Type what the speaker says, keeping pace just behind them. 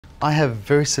I have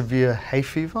very severe hay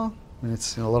fever, and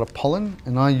it's a lot of pollen,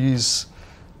 and I use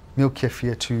milk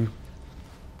kefir to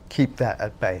keep that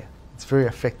at bay. It's very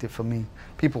effective for me.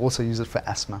 People also use it for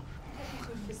asthma.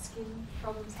 For skin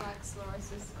problems like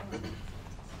psoriasis.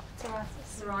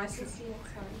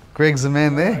 Greg's the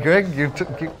man there. Greg, you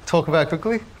talk about it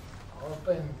quickly. I've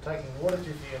been taking water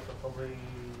kefir for probably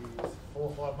 4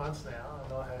 or 5 months now,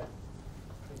 and I had a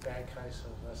pretty bad case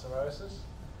of psoriasis,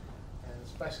 and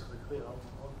it's basically clear. I'll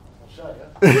show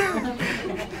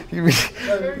you.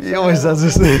 He always does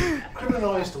this. Kriben and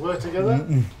I used to work together,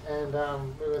 and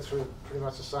we went through pretty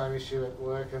much the same issue at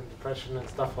work and depression and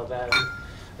stuff like that. And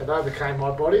it overcame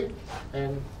my body,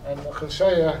 and I can show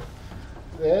you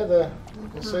there.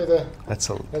 You see That's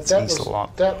a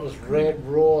lot. That was red,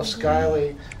 raw,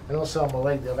 scaly, and also on my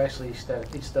leg. I've actually itched that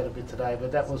a bit today,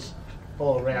 but that was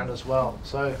all around as well.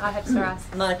 So I have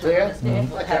psoriasis. My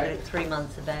daughter had it at 3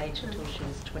 months of age until she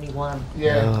was 21.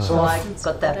 yeah, So I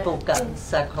got that book, Gut and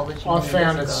Psychology. I many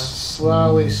found years it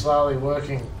ago. slowly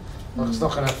working. Like it's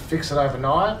not going to fix it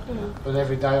overnight, but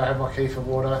every day I have my kefir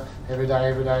water, every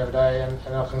day,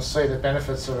 and I can see the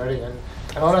benefits already. And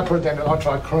I don't put it down. I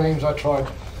tried creams, I tried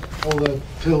all the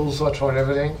pills, I tried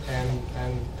everything,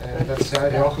 and that's the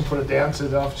only thing I can put it down to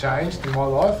that I've changed in my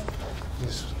life.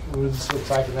 We're just sort of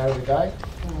taking that every day,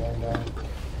 and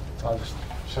I just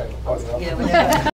show you my body up. Yeah,